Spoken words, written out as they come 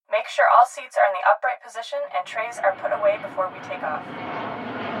Make sure all seats are in the upright position and trays are put away before we take off.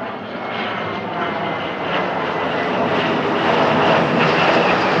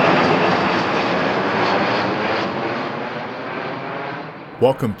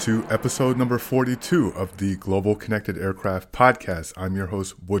 Welcome to episode number 42 of the Global Connected Aircraft Podcast. I'm your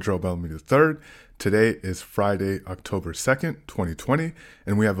host, Woodrow Bellamy III. Today is Friday, October 2nd, 2020,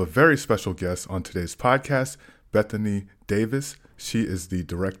 and we have a very special guest on today's podcast, Bethany Davis. She is the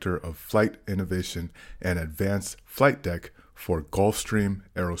Director of Flight Innovation and Advanced Flight Deck for Gulfstream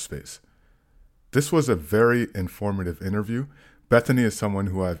Aerospace. This was a very informative interview. Bethany is someone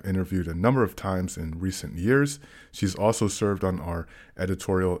who I've interviewed a number of times in recent years. She's also served on our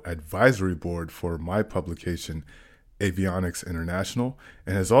editorial advisory board for my publication, Avionics International,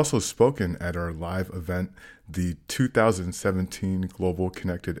 and has also spoken at our live event, the 2017 Global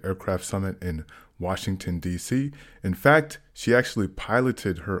Connected Aircraft Summit in Washington, D.C. In fact, she actually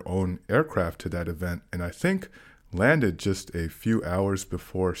piloted her own aircraft to that event, and I think landed just a few hours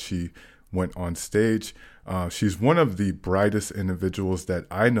before she went on stage. She's one of the brightest individuals that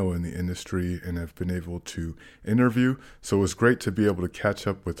I know in the industry and have been able to interview. So it was great to be able to catch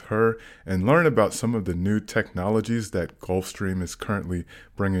up with her and learn about some of the new technologies that Gulfstream is currently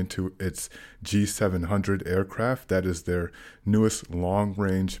bringing to its G700 aircraft. That is their newest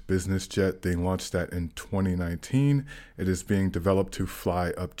long-range business jet. They launched that in 2019. It is being developed to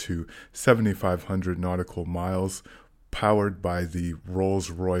fly up to 7,500 nautical miles, powered by the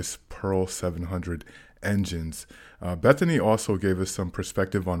Rolls-Royce Pearl 700 engines. Bethany also gave us some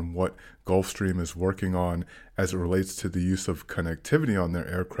perspective on what Gulfstream is working on as it relates to the use of connectivity on their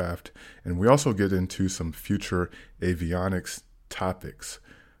aircraft, and we also get into some future avionics topics.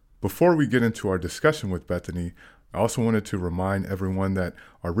 Before we get into our discussion with Bethany, I also wanted to remind everyone that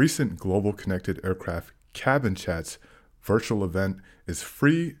our recent Global Connected Aircraft Cabin Chats virtual event is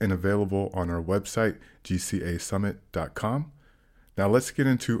free and available on our website, gcasummit.com. Now let's get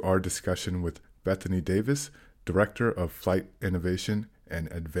into our discussion with Bethany Davis, Director of Flight Innovation and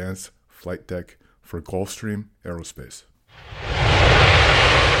Advanced Flight Deck for Gulfstream Aerospace.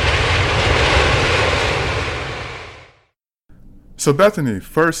 So Bethany,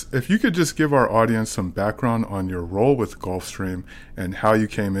 first, if you could just give our audience some background on your role with Gulfstream and how you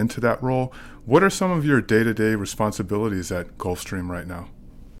came into that role. What are some of your day-to-day responsibilities at Gulfstream right now?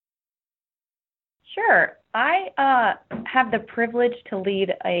 Sure. I have the privilege to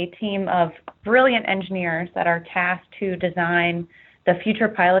lead a team of brilliant engineers that are tasked to design the future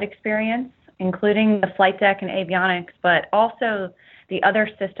pilot experience, including the flight deck and avionics, but also the other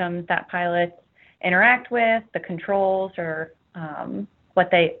systems that pilots interact with, the controls, or what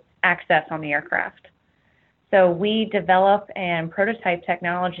they access on the aircraft. So we develop and prototype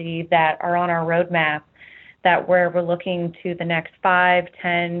technology that are on our roadmap that where we're looking to the next 5,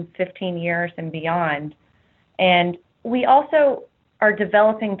 10, 15 years and beyond. And we also are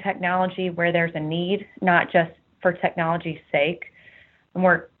developing technology where there's a need, not just for technology's sake. And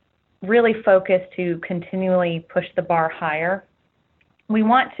we're really focused to continually push the bar higher. We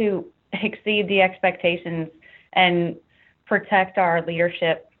want to exceed the expectations and protect our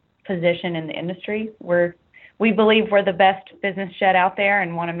leadership position in the industry. We believe we're the best business jet out there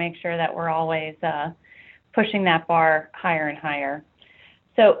and want to make sure that we're always pushing that bar higher and higher.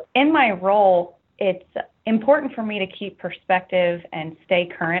 So in my role, it's important for me to keep perspective and stay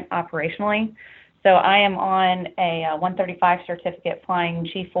current operationally. So I am on a 135 certificate flying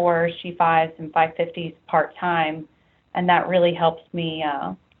G4s, G5s, and 550s part-time, and that really helps me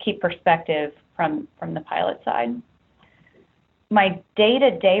keep perspective from the pilot side. My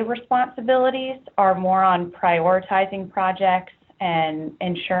day-to-day responsibilities are more on prioritizing projects and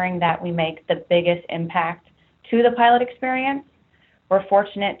ensuring that we make the biggest impact to the pilot experience. We're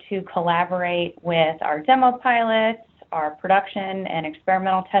fortunate to collaborate with our demo pilots, our production and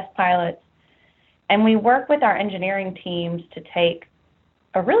experimental test pilots, and we work with our engineering teams to take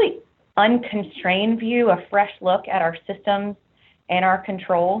a really unconstrained view, a fresh look at our systems and our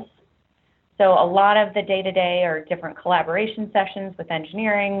controls. So a lot of the day-to-day are different collaboration sessions with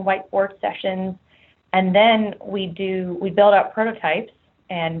engineering, whiteboard sessions, and then we build out prototypes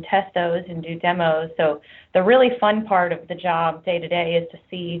and test those and do demos. So the really fun part of the job day-to-day is to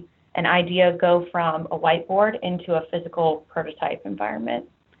see an idea go from a whiteboard into a physical prototype environment.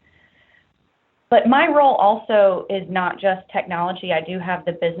 But my role also is not just technology. I do have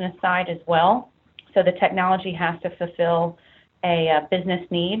the business side as well. So the technology has to fulfill a business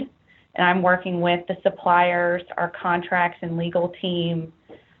need. And I'm working with the suppliers, our contracts and legal team.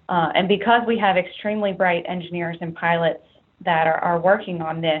 And because we have extremely bright engineers and pilots that are working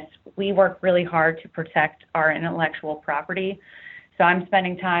on this, we work really hard to protect our intellectual property. So So I'm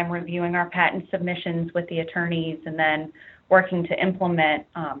spending time reviewing our patent submissions with the attorneys and then working to implement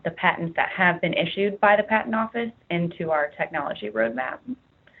the patents that have been issued by the Patent Office into our technology roadmap.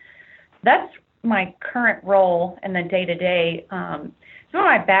 That's my current role in the day-to-day. Some of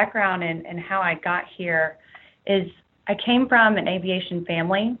my background and how I got here is I came from an aviation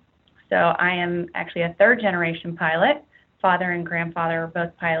family. So I am actually a third-generation pilot. Father and grandfather are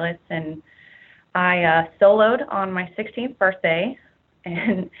both pilots, and I soloed on my 16th birthday,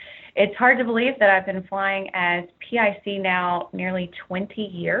 and it's hard to believe that I've been flying as PIC now nearly 20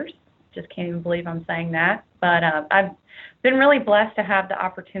 years. Just can't even believe I'm saying that. But I've been really blessed to have the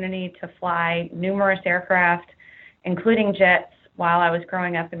opportunity to fly numerous aircraft, including jets, while I was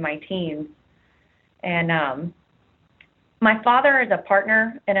growing up in my teens. And my father is a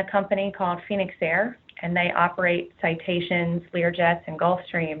partner in a company called Phoenix Air, and they operate Citations, Learjets, and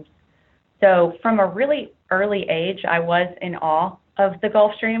Gulfstreams. So from a really early age, I was in awe of the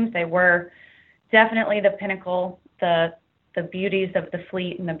Gulfstreams. They were definitely the pinnacle, the beauties of the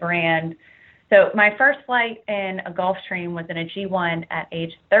fleet and the brand. So my first flight in a Gulfstream was in a G1 at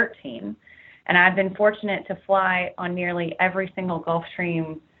age 13, and I've been fortunate to fly on nearly every single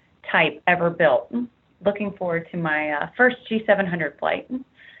Gulfstream type ever built. Looking forward to my first G700 flight.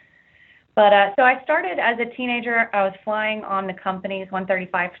 But so I started as a teenager. I was flying on the company's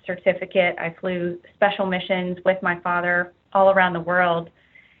 135 certificate. I flew special missions with my father all around the world.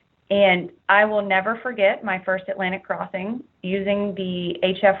 And I will never forget my first Atlantic crossing using the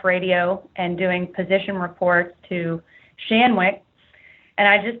HF radio and doing position reports to Shanwick. And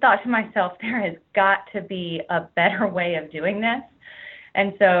I just thought to myself, there has got to be a better way of doing this.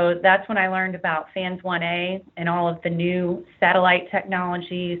 And so that's when I learned about FANS 1A and all of the new satellite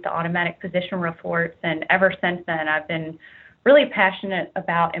technologies, the automatic position reports. And ever since then, I've been really passionate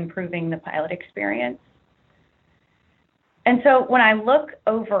about improving the pilot experience. And so when I look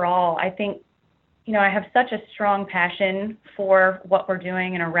overall, I think, I have such a strong passion for what we're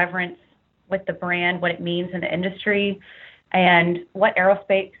doing and a reverence with the brand, what it means in the industry, and what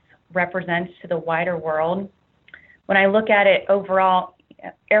aerospace represents to the wider world. When I look at it overall,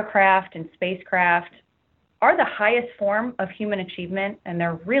 aircraft and spacecraft are the highest form of human achievement, and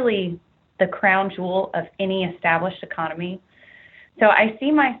they're really the crown jewel of any established economy. So I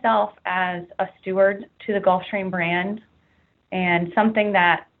see myself as a steward to the Gulfstream brand, and something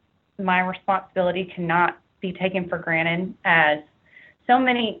that my responsibility cannot be taken for granted, as so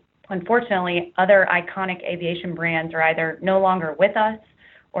many, unfortunately, other iconic aviation brands are either no longer with us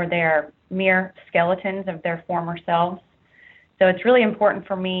or they're mere skeletons of their former selves. So it's really important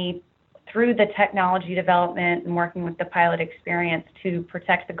for me, through the technology development and working with the pilot experience, to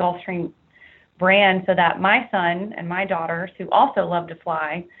protect the Gulfstream brand so that my son and my daughters, who also love to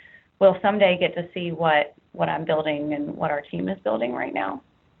fly, will someday get to see what I'm building and what our team is building right now.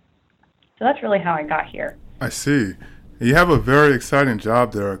 So that's really how I got here. I see. You have a very exciting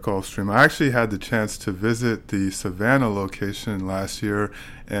job there at Gulfstream. I actually had the chance to visit the Savannah location last year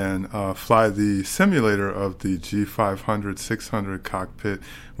and fly the simulator of the G500, 600 cockpit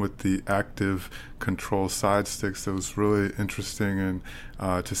with the active control side sticks. It was really interesting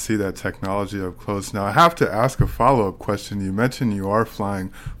and to see that technology up close. Now, I have to ask a follow-up question. You mentioned you are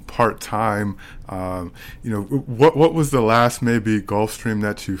flying part-time. What was the last maybe Gulfstream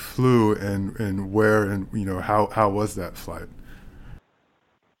that you flew, and where, and how was that flight?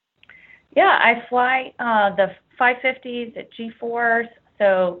 Yeah, I fly the 550s at G4s.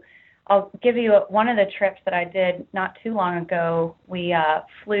 So I'll give you one of the trips that I did not too long ago. We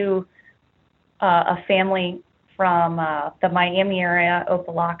flew a family from the Miami area,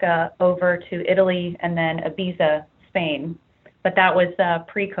 Opa-locka, over to Italy and then Ibiza, Spain. But that was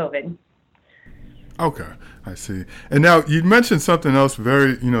pre-COVID. Okay, I see. And now you mentioned something else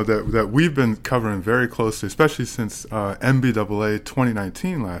that we've been covering very closely, especially since NBAA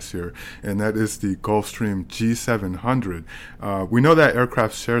 2019 last year, and that is the Gulfstream G700. We know that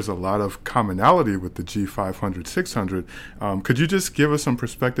aircraft shares a lot of commonality with the G500, 600. Could you just give us some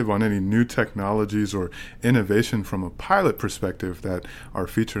perspective on any new technologies or innovation from a pilot perspective that are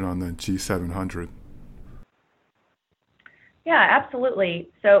featured on the G700? Yeah, absolutely.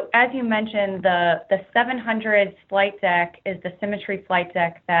 So as you mentioned, the 700's flight deck is the Symmetry flight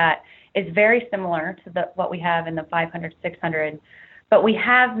deck that is very similar to what we have in the 500, 600, but we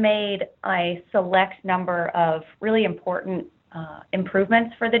have made a select number of really important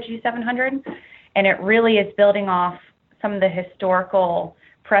improvements for the G700, and it really is building off some of the historical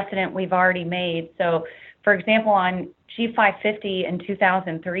precedent we've already made. So, for example, on G550 in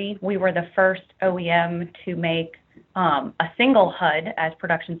 2003, we were the first OEM to make a single HUD as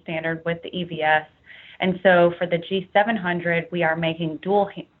production standard with the EVS, And so for the G700, we are making dual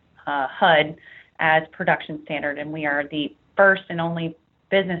HUD as production standard, and we are the first and only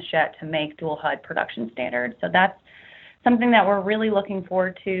business jet to make dual HUD production standard. So that's something that we're really looking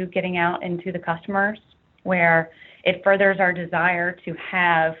forward to getting out into the customers, where it furthers our desire to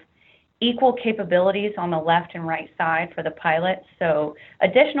have equal capabilities on the left and right side for the pilots. So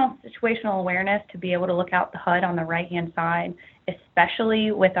additional situational awareness to be able to look out the HUD on the right-hand side,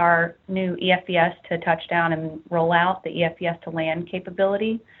 especially with our new EFVS to touchdown and roll out, the EFVS to land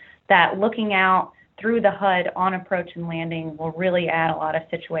capability, that looking out through the HUD on approach and landing will really add a lot of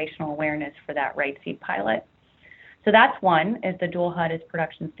situational awareness for that right seat pilot. So that's one, is the dual HUD as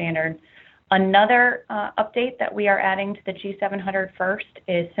production standard. Another update that we are adding to the G700 first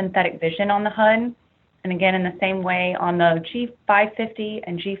is synthetic vision on the HUD. And again, in the same way on the G550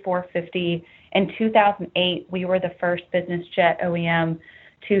 and G450, in 2008, we were the first business jet OEM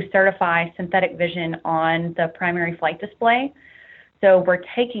to certify synthetic vision on the primary flight display. So we're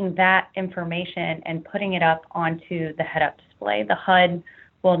taking that information and putting it up onto the head-up display. The HUD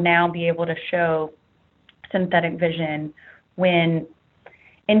will now be able to show synthetic vision when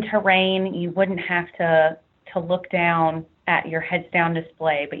in terrain you wouldn't have to look down at your heads down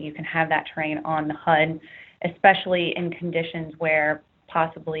display, but you can have that terrain on the HUD, especially in conditions where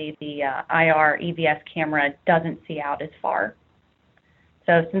possibly the IR EVS camera doesn't see out as far.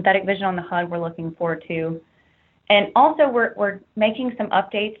 So synthetic vision on the HUD we're looking forward to. And also we're making some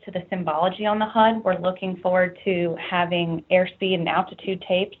updates to the symbology on the HUD. We're looking forward to having airspeed and altitude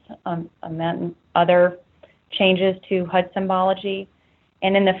tapes, and then other changes to HUD symbology.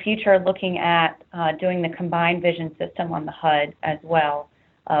 And in the future, looking at doing the combined vision system on the HUD as well,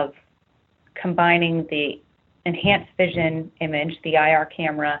 of combining the enhanced vision image, the IR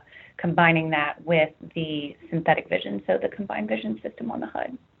camera, combining that with the synthetic vision, so the combined vision system on the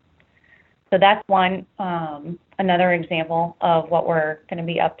HUD. So that's one, another example of what we're going to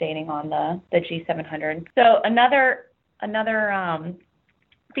be updating on the G700. So another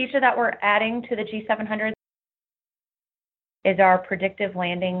feature that we're adding to the G700 is our predictive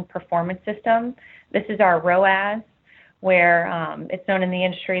landing performance system. This is our ROAS, where it's known in the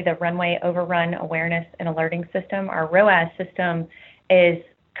industry the Runway Overrun Awareness and Alerting System. Our ROAS system is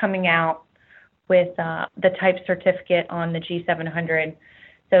coming out with the type certificate on the G700.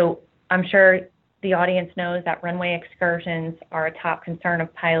 So I'm sure the audience knows that runway excursions are a top concern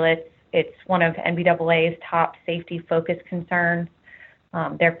of pilots. It's one of NBAA's top safety focus concerns.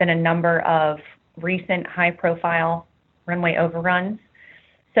 There have been a number of recent high-profile runway overruns.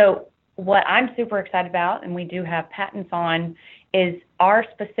 So what I'm super excited about, and we do have patents on, is our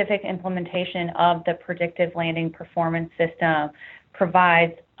specific implementation of the predictive landing performance system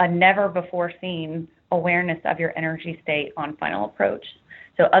provides a never-before-seen awareness of your energy state on final approach.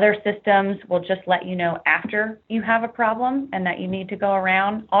 So other systems will just let you know after you have a problem and that you need to go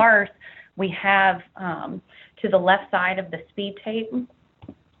around. Ours, we have to the left side of the speed tape,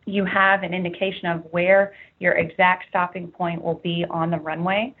 you have an indication of where your exact stopping point will be on the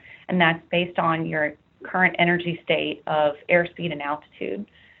runway, and that's based on your current energy state of airspeed and altitude.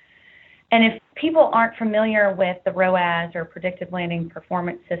 And if people aren't familiar with the ROAS or predictive landing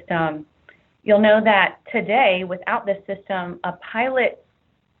performance system, you'll know that today, without this system, a pilot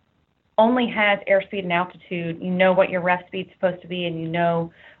only has airspeed and altitude. You know what your ref speed's supposed to be, and you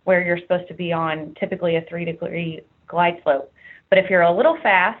know where you're supposed to be on typically a 3-degree glide slope. But if you're a little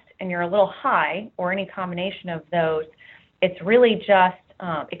fast and you're a little high, or any combination of those, it's really just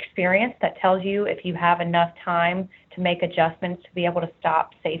experience that tells you if you have enough time to make adjustments to be able to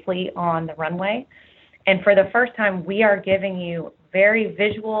stop safely on the runway. And for the first time, we are giving you very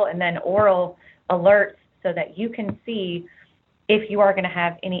visual and then oral alerts so that you can see if you are going to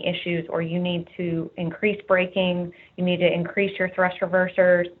have any issues, or you need to increase braking, you need to increase your thrust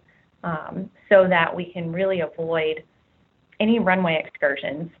reversers, so that we can really avoid any runway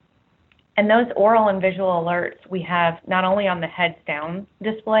excursions. And those oral and visual alerts we have not only on the heads down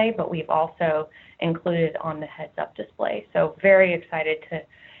display, but we've also included on the heads up display. So very excited to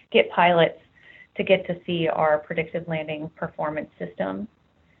get pilots to get to see our predictive landing performance system.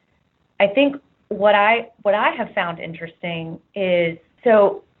 I think what I have found interesting is,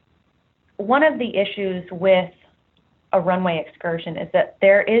 so one of the issues with a runway excursion is that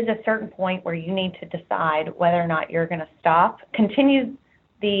there is a certain point where you need to decide whether or not you're going to stop, continue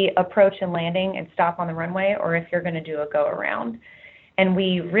the approach and landing and stop on the runway, or if you're going to do a go around. And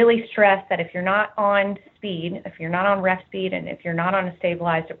we really stress that if you're not on speed, if you're not on ref speed, and if you're not on a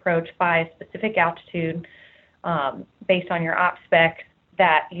stabilized approach by a specific altitude based on your op spec,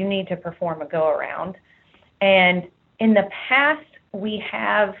 that you need to perform a go around. And in the past, we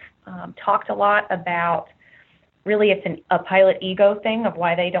have talked a lot about really it's a pilot ego thing of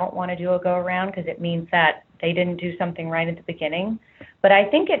why they don't want to do a go-around, because it means that they didn't do something right at the beginning. But I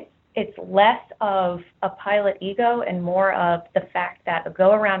think it's less of a pilot ego and more of the fact that a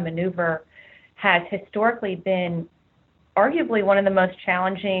go-around maneuver has historically been arguably one of the most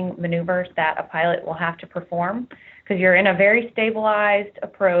challenging maneuvers that a pilot will have to perform, because you're in a very stabilized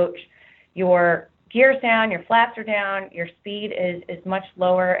approach. Your gear's down, your flaps are down, your speed is much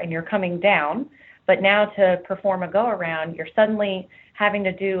lower, and you're coming down. But now to perform a go-around, you're suddenly having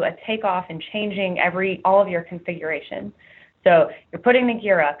to do a takeoff and changing all of your configuration. So you're putting the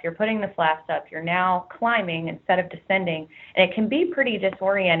gear up, you're putting the flaps up, you're now climbing instead of descending, and it can be pretty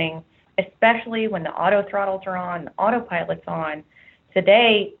disorienting, especially when the auto throttles are on, the autopilot's on.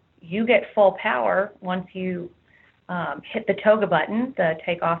 Today, you get full power once you hit the toga button, the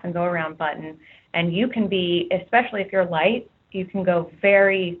takeoff and go-around button, and you can be, especially if you're light, you can go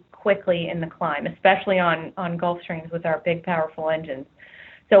very quickly in the climb, especially on Gulfstreams with our big, powerful engines.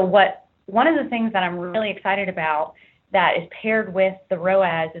 So one of the things that I'm really excited about that is paired with the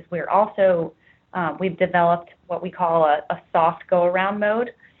ROAS is we've developed what we call a soft go-around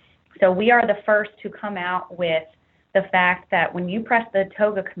mode. So we are the first to come out with the fact that when you press the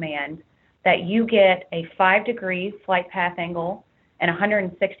toga command, that you get a 5-degree flight path angle and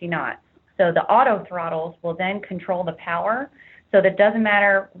 160 knots. So the auto throttles will then control the power, so that it doesn't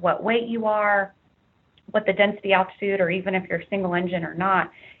matter what weight you are, what the density altitude, or even if you're single engine or not.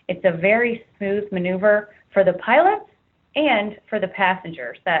 It's a very smooth maneuver for the pilots and for the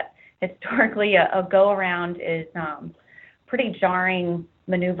passengers. That historically a go-around is pretty jarring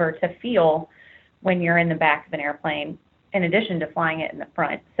maneuver to feel when you're in the back of an airplane, in addition to flying it in the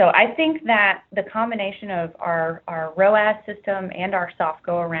front. So I think that the combination of our ROAS system and our soft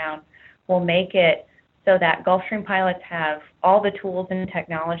go-around will make it so that Gulfstream pilots have all the tools and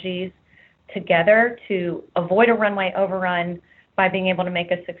technologies together to avoid a runway overrun by being able to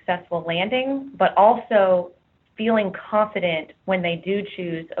make a successful landing, but also feeling confident when they do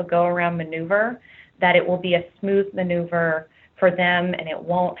choose a go-around maneuver that it will be a smooth maneuver for them and it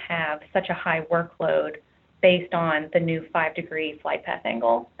won't have such a high workload based on the new 5-degree flight path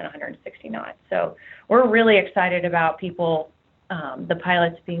angle and 160 knots. So we're really excited about the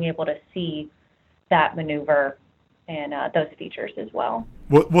pilots being able to see that maneuver and those features as well.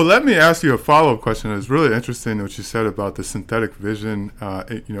 Well, let me ask you a follow-up question. It's really interesting what you said about the synthetic vision,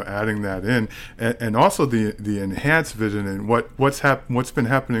 adding that in, and also the enhanced vision and what's been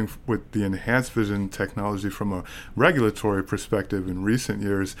happening with the enhanced vision technology from a regulatory perspective in recent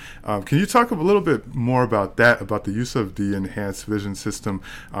years. Can you talk a little bit more about that, about the use of the enhanced vision system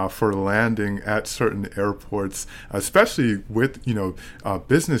for landing at certain airports, especially with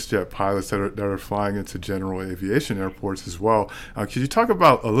business jet pilots that are flying into general aviation airports as well? Could you talk about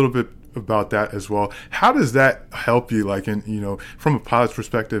a little bit about that as well? How does that help you, like from a pilot's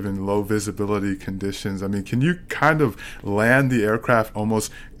perspective in low visibility conditions? I mean, can you kind of land the aircraft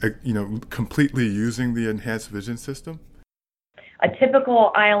almost, completely using the enhanced vision system? A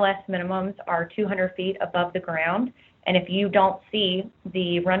typical ILS minimums are 200 feet above the ground, and if you don't see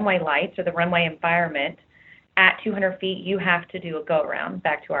the runway lights or the runway environment at 200 feet, you have to do a go-around,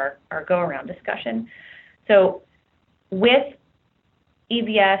 back to our go-around discussion. So with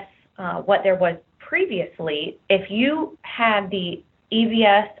EVS, what there was previously, if you had the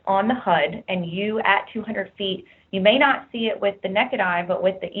EVS on the HUD and you at 200 feet, you may not see it with the naked eye, but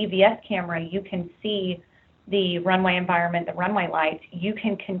with the EVS camera, you can see the runway environment, the runway lights. You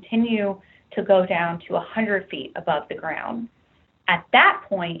can continue to go down to 100 feet above the ground. At that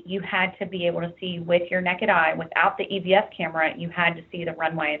point, you had to be able to see with your naked eye, without the EVS camera, you had to see the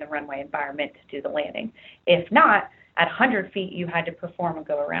runway and the runway environment to do the landing. If not, at 100 feet, you had to perform a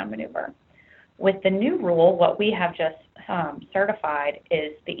go-around maneuver. With the new rule, what we have just certified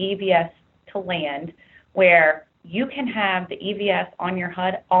is the EVS to land, where you can have the EVS on your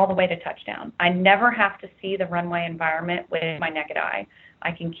HUD all the way to touchdown. I never have to see the runway environment with my naked eye.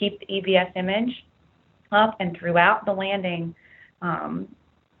 I can keep the EVS image up and throughout the landing,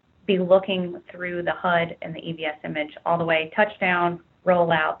 be looking through the HUD and the EVS image all the way touchdown,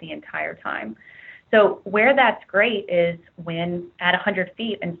 roll out the entire time. So where that's great is when at 100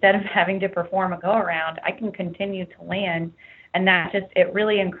 feet, instead of having to perform a go-around, I can continue to land, and it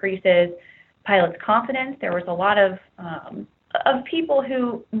really increases pilots' confidence. There was a lot of people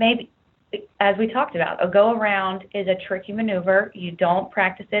who maybe, as we talked about, a go-around is a tricky maneuver. You don't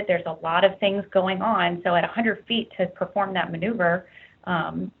practice it. There's a lot of things going on. So at 100 feet to perform that maneuver,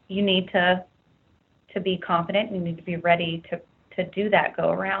 you need to be confident. You need to be ready to do that go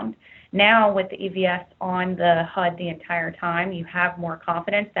around. Now with the EVS on the HUD the entire time, you have more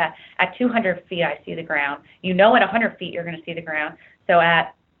confidence that at 200 feet I see the ground. You know at 100 feet you're going to see the ground. So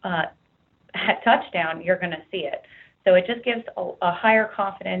at touchdown you're going to see it. So it just gives a higher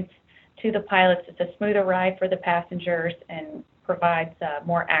confidence to the pilots. It's a smoother ride for the passengers and provides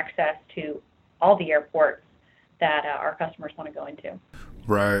more access to all the airports that our customers want to go into.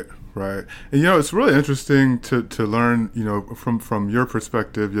 Right, right. And, it's really interesting to learn, from your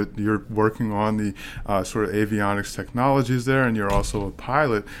perspective. You're working on the sort of avionics technologies there, and you're also a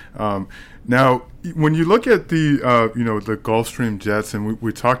pilot. Now, when you look at the Gulfstream jets, and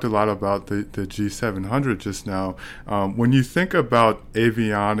we talked a lot about the G700 just now, when you think about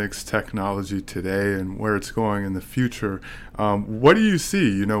avionics technology today and where it's going in the future, what do you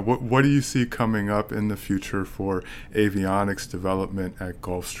see? What do you see coming up in the future for avionics development at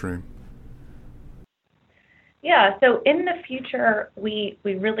Gulfstream? Yeah, so in the future, we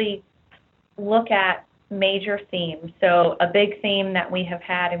really look at major themes. So a big theme that we have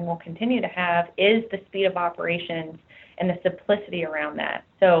had and will continue to have is the speed of operations and the simplicity around that.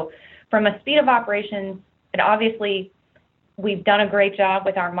 So from a speed of operations, and obviously we've done a great job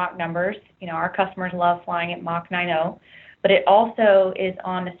with our Mach numbers. Our customers love flying at Mach 9.0, but it also is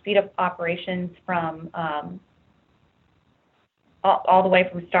on the speed of operations from all the way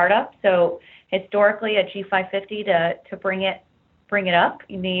from startup. So historically a G550 to bring it up,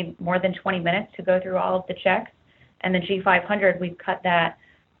 you need more than 20 minutes to go through all of the checks. And the G500, we've cut that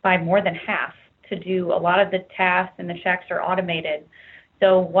by more than half to do a lot of the tasks, and the checks are automated.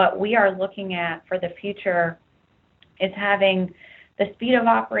 So what we are looking at for the future is having the speed of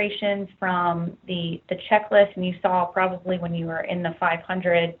operations from the checklist, and you saw probably when you were in the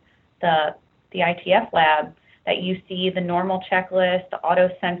 500, the ITF lab, that you see the normal checklist, the auto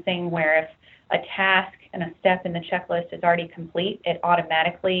sensing, where if a task and a step in the checklist is already complete, it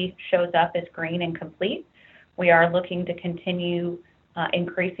automatically shows up as green and complete. We are looking to continue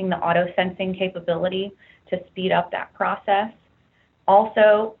increasing the auto sensing capability to speed up that process.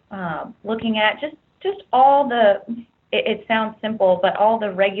 Also, looking at just all it sounds simple, but all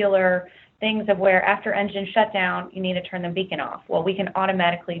the regular things of where after engine shutdown, you need to turn the beacon off. Well, we can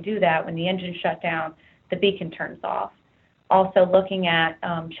automatically do that. When the engine shut down, the beacon turns off. Also looking at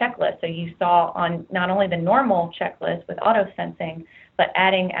checklists. So you saw on not only the normal checklist with auto sensing, but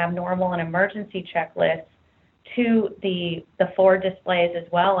adding abnormal and emergency checklists to the forward displays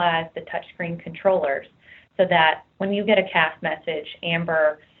as well as the touchscreen controllers, so that when you get a CAS message,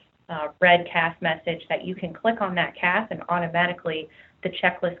 amber, red CAS message, that you can click on that CAS and automatically the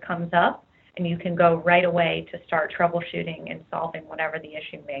checklist comes up and you can go right away to start troubleshooting and solving whatever the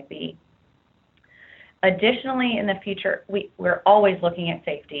issue may be. Additionally, in the future, we're always looking at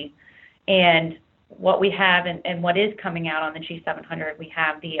safety, and what we have and what is coming out on the G700, we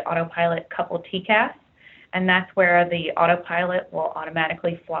have the autopilot coupled TCAS, and that's where the autopilot will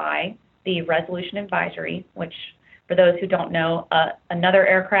automatically fly the resolution advisory, which, for those who don't know, another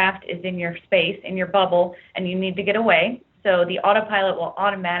aircraft is in your space, in your bubble, and you need to get away. So the autopilot will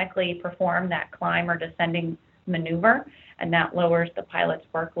automatically perform that climb or descending maneuver, and that lowers the pilot's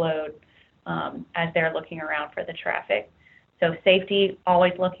workload as they're looking around for the traffic. So safety,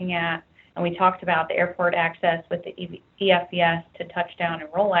 always looking at, and we talked about the airport access with the EFVS to touchdown and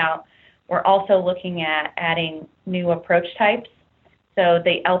rollout. We're also looking at adding new approach types. So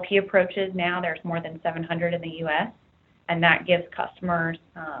the LP approaches now, there's more than 700 in the U.S., and that gives customers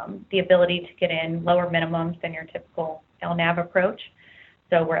the ability to get in lower minimums than your typical LNAV approach.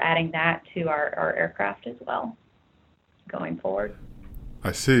 So we're adding that to our aircraft as well going forward.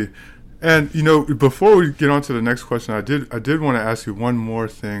 I see. And, before we get on to the next question, I did want to ask you one more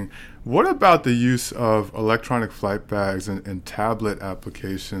thing. What about the use of electronic flight bags and tablet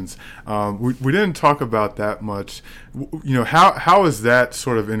applications? We didn't talk about that much. How is that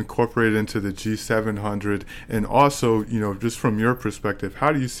sort of incorporated into the G700? And also, just from your perspective,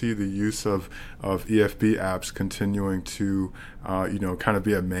 how do you see the use of EFB apps continuing to, kind of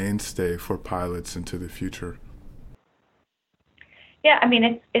be a mainstay for pilots into the future? Yeah, I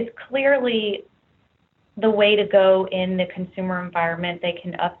mean, it's clearly the way to go in the consumer environment. They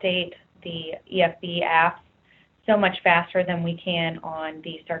can update the EFB apps so much faster than we can on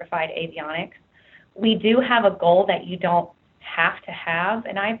the certified avionics. We do have a goal that you don't have to have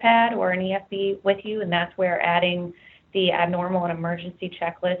an iPad or an EFB with you, and that's where adding the abnormal and emergency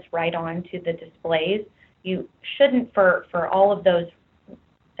checklists right onto the displays. You shouldn't, for all of those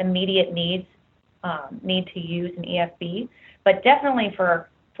immediate needs, need to use an EFB. But definitely for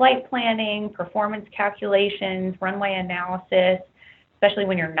flight planning, performance calculations, runway analysis, especially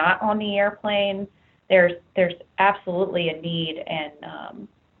when you're not on the airplane, there's absolutely a need and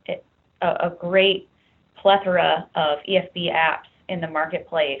a great plethora of EFB apps in the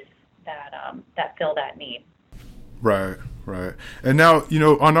marketplace that fill that need. Right. And now,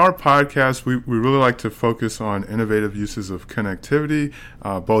 on our podcast, we really like to focus on innovative uses of connectivity,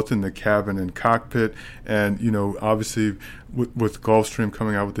 both in the cabin and cockpit. And, obviously, with Gulfstream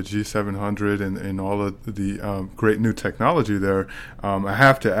coming out with the G700 and all of the great new technology there, I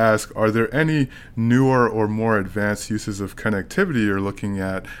have to ask, are there any newer or more advanced uses of connectivity you're looking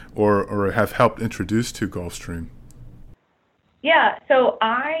at or have helped introduce to Gulfstream? Yeah, so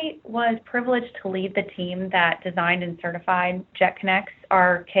I was privileged to lead the team that designed and certified JetConneX,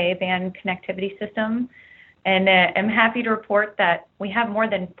 our Ka-band connectivity system. And I'm happy to report that we have more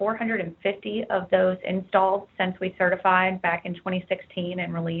than 450 of those installed since we certified back in 2016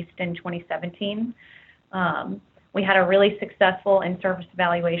 and released in 2017. We had a really successful in-service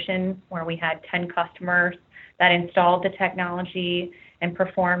evaluation where we had 10 customers that installed the technology and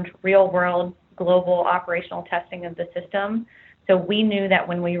performed real-world global operational testing of the system. So we knew that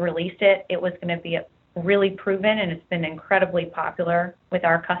when we released it, it was going to be really proven, and it's been incredibly popular with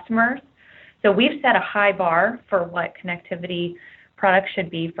our customers. So we've set a high bar for what connectivity products should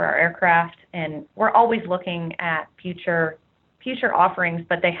be for our aircraft, and we're always looking at future offerings,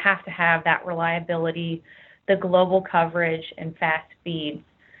 but they have to have that reliability, the global coverage, and fast speeds.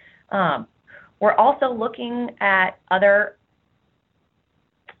 We're also looking at other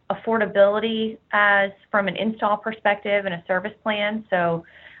affordability as from an install perspective and a service plan. So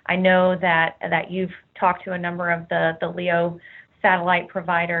I know that you've talked to a number of the LEO satellite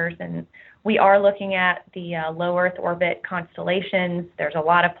providers, and we are looking at the low Earth orbit constellations. There's a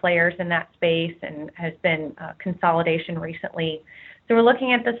lot of players in that space and has been consolidation recently. So we're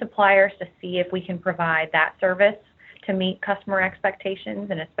looking at the suppliers to see if we can provide that service to meet customer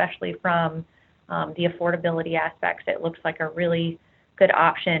expectations, and especially from the affordability aspects, it looks like a really good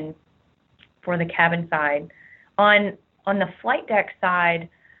option for the cabin side. On the flight deck side,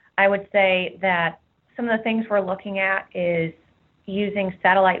 I would say that some of the things we're looking at is using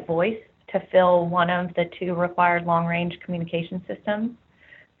satellite voice to fill one of the two required long-range communication systems.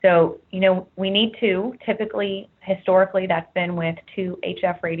 So, we need two. Typically, historically, that's been with two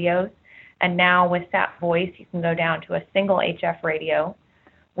HF radios. And now with Sat Voice, you can go down to a single HF radio.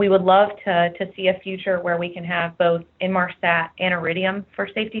 We would love to see a future where we can have both Inmarsat and Iridium for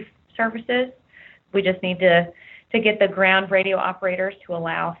safety services. We just need to get the ground radio operators to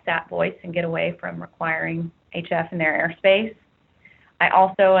allow Sat Voice and get away from requiring HF in their airspace. I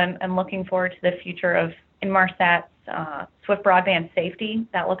also am looking forward to the future of Inmarsat's Swift Broadband Safety.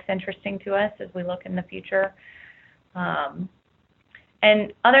 That looks interesting to us as we look in the future.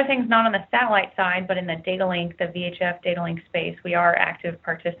 And other things not on the satellite side, but in the data link, the VHF data link space, we are active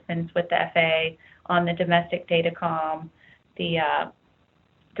participants with the FAA on the domestic datacom, the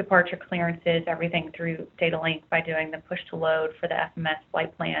departure clearances, everything through data link by doing the push to load for the FMS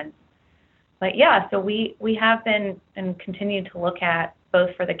flight plans. But yeah, so we have been and continue to look at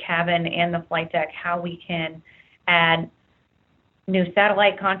both for the cabin and the flight deck how we can add new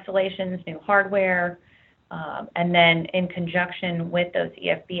satellite constellations, new hardware, and then in conjunction with those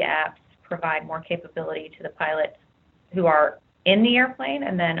EFB apps, provide more capability to the pilots who are in the airplane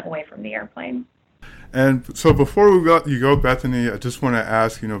and then away from the airplane. And so before you go, Bethany, I just want to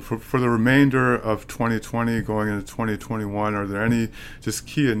ask, for the remainder of 2020 going into 2021, are there any just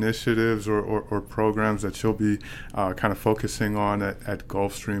key initiatives or programs that you'll be kind of focusing on at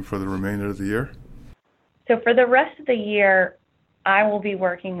Gulfstream for the remainder of the year? So for the rest of the year, I will be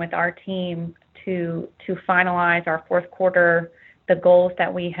working with our team to finalize our fourth quarter, the goals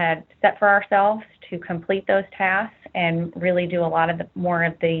that we had set for ourselves, to complete those tasks and really do a lot of more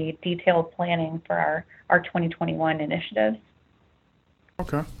of the detailed planning for our 2021 initiatives.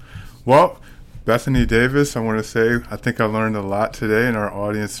 Okay. Well, Bethany Davis, I want to say I think I learned a lot today, and our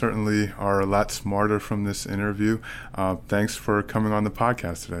audience certainly are a lot smarter from this interview. Thanks for coming on the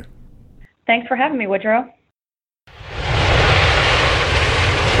podcast today. Thanks for having me, Woodrow.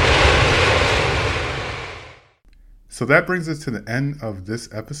 So that brings us to the end of this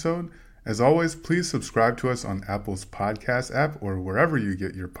episode. As always, please subscribe to us on Apple's podcast app or wherever you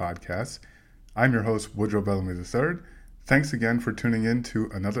get your podcasts. I'm your host, Woodrow Bellamy III. Thanks again for tuning in to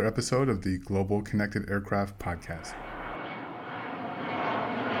another episode of the Global Connected Aircraft Podcast.